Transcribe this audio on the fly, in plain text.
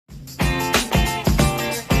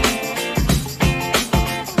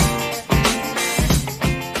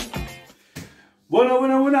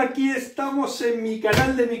aquí estamos en mi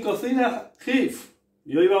canal de mi cocina JIF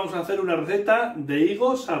y hoy vamos a hacer una receta de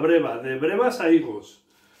higos a brevas, de brevas a higos.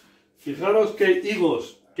 Fijaros que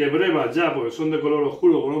higos, que brevas ya, porque son de color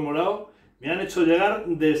oscuro, color morado, me han hecho llegar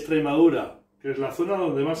de Extremadura, que es la zona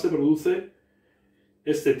donde más se produce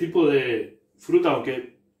este tipo de fruta,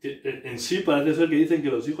 aunque en sí parece ser que dicen que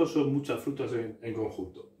los higos son muchas frutas en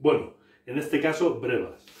conjunto. Bueno, en este caso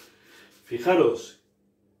brevas. Fijaros,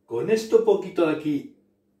 con esto poquito de aquí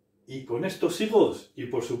y con estos higos y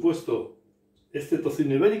por supuesto este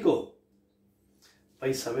tocino ibérico,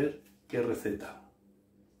 vais a ver qué receta.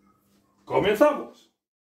 ¡Comenzamos!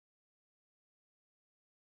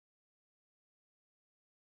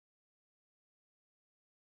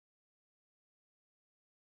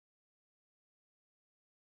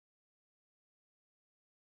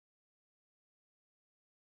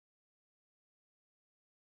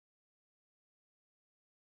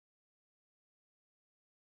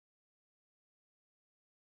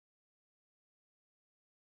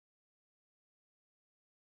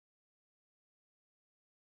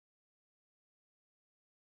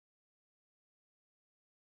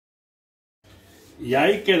 Y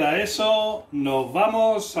ahí queda eso, nos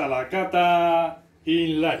vamos a la cata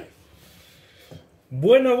in live.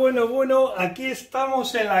 Bueno, aquí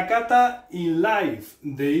estamos en la cata in live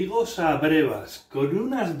de higos a brevas, con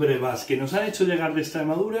unas brevas que nos han hecho llegar de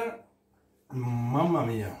Extremadura. Mamma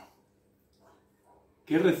mía,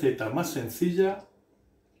 qué receta más sencilla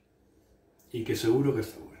y que seguro que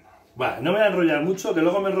está buena. Vale, no me voy a enrollar mucho, que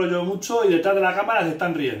luego me enrollo mucho y detrás de la cámara se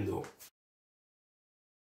están riendo.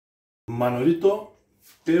 Manolito,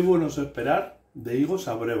 qué bueno es esperar de higos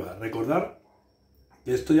a brevas. Recordar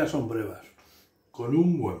que esto ya son brevas, con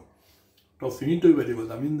un buen tocinito ibérico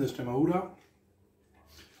también de Extremadura,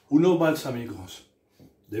 unos balsámicos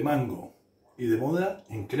de mango y de moda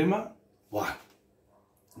en crema. ¡Buah!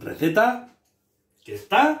 Receta que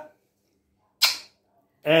está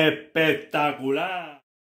espectacular.